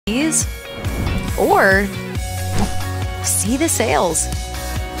or see the sails.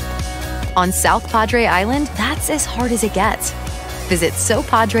 On South Padre Island, that's as hard as it gets. Visit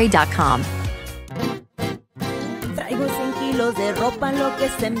sopadre.com. Traigo 100 kilos de ropa, lo que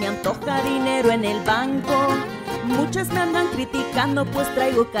se me antoja, dinero en el banco. Muchas me andan criticando, pues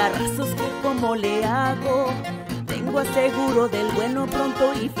traigo carrazos que como le hago. Tengo aseguro del bueno,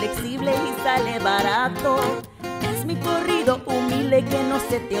 pronto y flexible y sale barato. Es mi corrido humilde, que no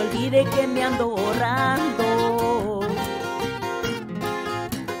se te olvide que me ando ahorrando.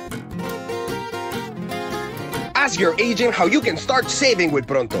 Ask your agent how you can start saving with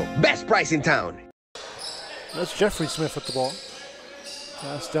Pronto. Best price in town. That's Jeffrey Smith with the ball.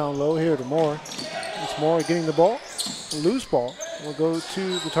 Pass down low here to Moore. It's Moore getting the ball. A loose ball will go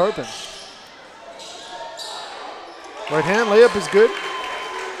to the Tarpons. Right hand layup is good.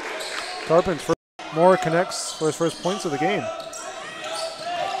 Tarpons first. Moore connects for his first points of the game.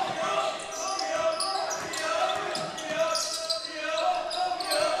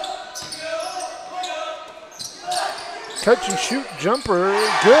 Catch and shoot jumper,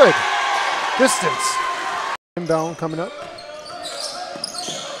 good. Distance. Inbound coming up.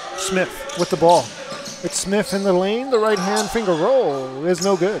 Smith with the ball. It's Smith in the lane. The right hand finger roll is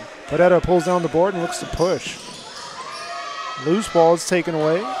no good. Padetta pulls down the board and looks to push. Loose ball is taken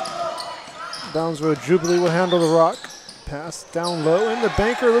away. Brownsville Jubilee will handle the rock. Pass down low, and the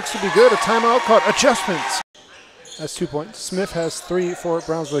banker looks to be good. A timeout caught. Adjustments. That's 2 points. Smith has 3 for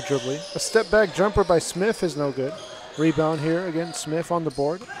Brownsville Jubilee. A step back jumper by Smith is no good. Rebound here again. Smith on the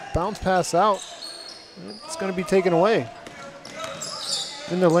board. Bounce pass out. It's going to be taken away.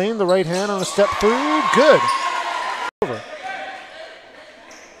 In the lane, the right hand on a step through. Good. Over.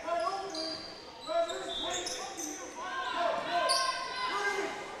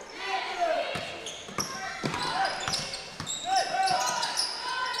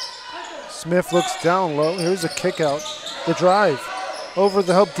 Smith looks down low. Here's a kick out. The drive. Over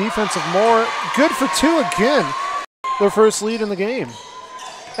the help defense of Moore. Good for 2 again. Their first lead in the game.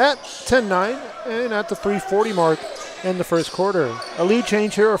 At 10-9 and at the 3:40 mark in the first quarter. A lead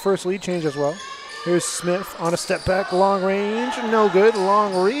change here, our first lead change as well. Here's Smith on a step back, long range, no good.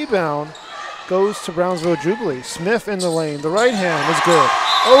 Long rebound goes to Brownsville Jubilee. Smith in the lane. The right hand is good.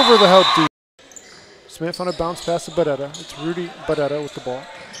 Over the help deep. Smith on a bounce pass to Padetta. It's Rudy Padetta with the ball.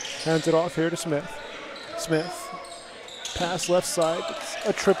 Hands it off here to Smith. Smith. Pass left side. It's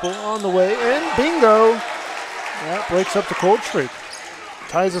a triple on the way, and bingo! That breaks up the cold streak.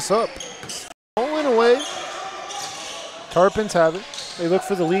 Ties us up. Rolling away. Tarpons have it. They look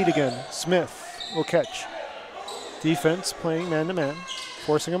for the lead again. Smith will catch. Defense playing man-to-man,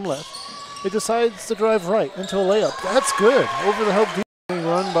 forcing him left. It decides to drive right into a layup. That's good. Over the help deep.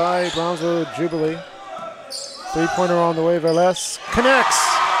 Run by Brownsville Jubilee. Three-pointer on the way. Velez connects.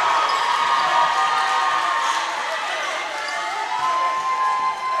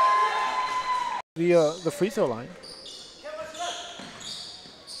 The free throw line.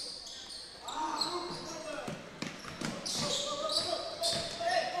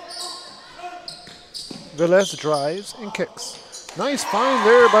 Velez drives and kicks. Nice find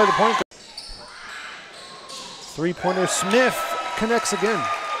there by the point guard. Three-pointer. Smith connects again.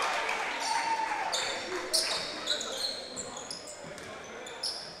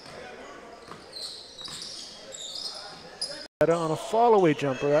 On a fall-away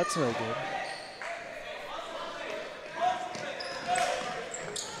jumper, that's no good.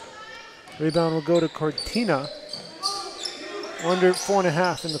 Rebound will go to Cortina. Under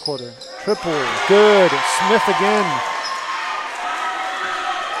 4.5 in the quarter. Triple, good. Smith again.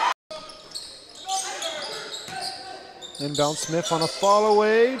 Inbound Smith on a fall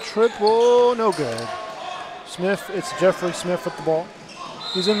away. Triple, no good. Smith, it's Jeffrey Smith with the ball.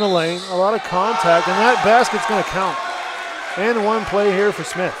 He's in the lane, a lot of contact, and that basket's going to count. And one play here for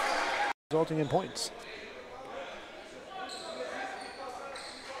Smith, resulting in points.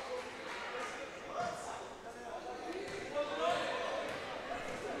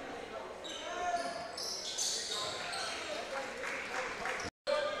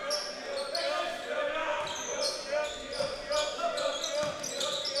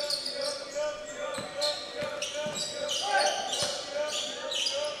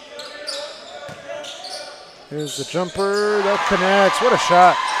 Here's the jumper that connects. What a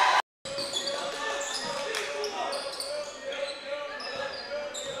shot.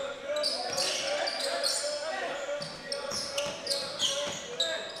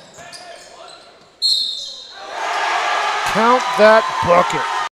 Count that bucket.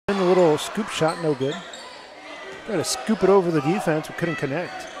 And a little scoop shot, no good. Tried to scoop it over the defense, but couldn't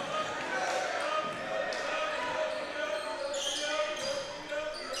connect.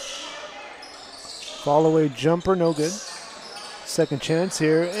 Fall away jumper, no good. Second chance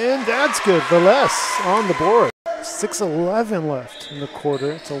here, and that's good. Velez on the board. 6:11 left in the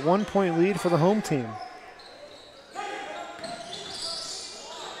quarter. It's a 1-point lead for the home team.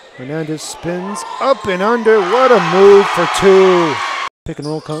 Hernandez spins up and under. What a move for two. Pick and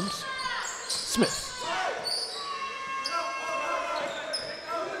roll comes. Smith.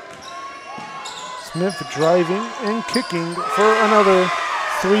 Smith driving and kicking for another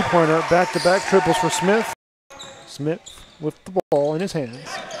three-pointer. Back-to-back triples for Smith. Smith with the ball in his hands.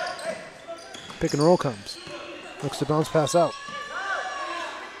 Pick and roll comes. Looks to bounce pass out.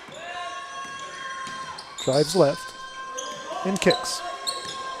 Drives left and kicks.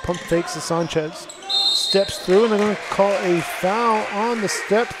 Pump fakes to Sanchez. Steps through, and they're going to call a foul on the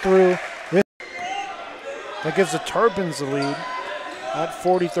step through. That gives the Tarpons the lead at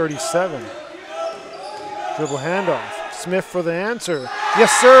 40-37. Dribble handoff. Smith for the answer.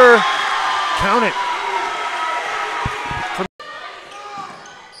 Yes, sir. Count it.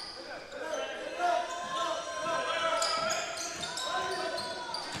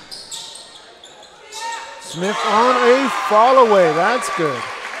 Smith on a fall away. That's good.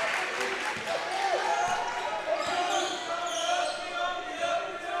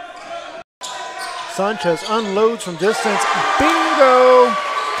 Sanchez unloads from distance. Bingo!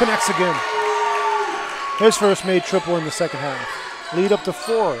 Connects again. His first made triple in the second half. Lead up to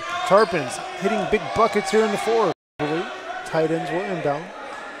 4. Tarpons hitting big buckets here in the fourth. Tight ends will inbound.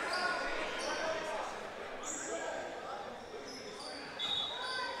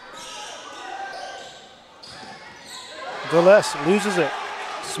 Velez loses it.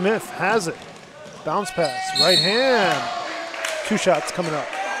 Smith has it. Bounce pass. Right hand. 2 shots coming up.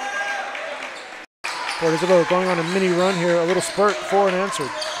 Port Isabel going on a mini run here. A little spurt for and answered.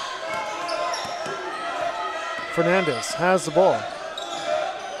 Fernandez has the ball.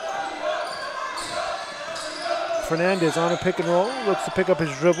 Fernandez on a pick and roll. Looks to pick up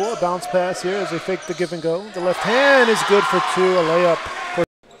his dribble. A bounce pass here as they fake the give and go. The left hand is good for 2. A layup.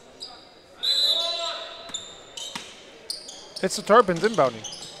 It's the Tarpons inbounding.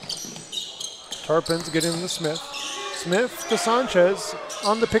 Tarpons get into Smith. Smith to Sanchez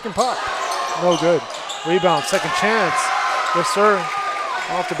on the pick and pop. No good. Rebound, second chance. Yes, sir.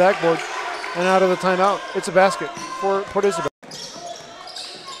 Off the backboard and out of the timeout. It's a basket for Port Isabel.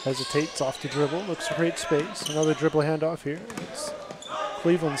 Hesitates off the dribble. Looks to create space. Another dribble handoff here. It's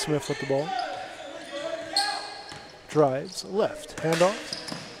Cleveland Smith with the ball. Drives left. Handoff.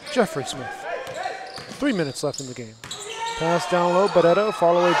 Jeffrey Smith. 3 minutes left in the game. Pass down low, Barreto,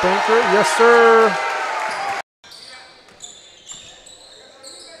 follow away banker. Yes, sir.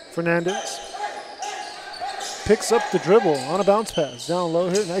 Fernandez picks up the dribble on a bounce pass. Down low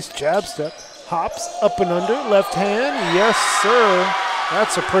here, nice jab step. Hops up and under, left hand. Yes, sir.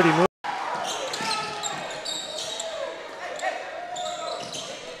 That's a pretty move.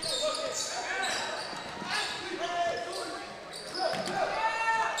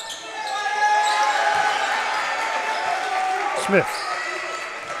 Smith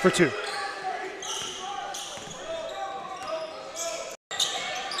for 2.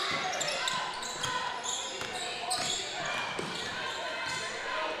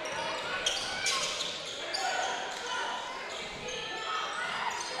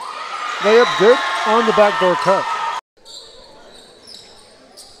 Layup good on the backdoor cut.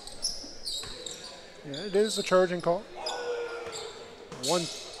 Yeah, it is a charging call.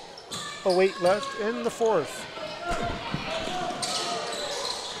 1:08 left in the fourth.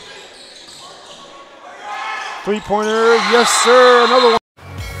 Three-pointer, yes sir, another one.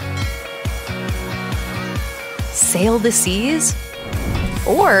 Sail the seas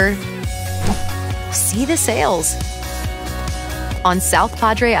or see the sails. On South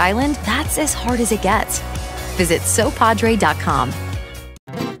Padre Island, that's as hard as it gets. Visit sopadre.com.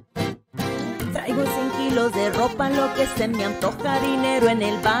 Traigo 100 kilos de ropa, lo que se me antoja, dinero en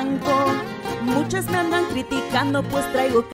el banco. Muchas me andan criticando, pues traigo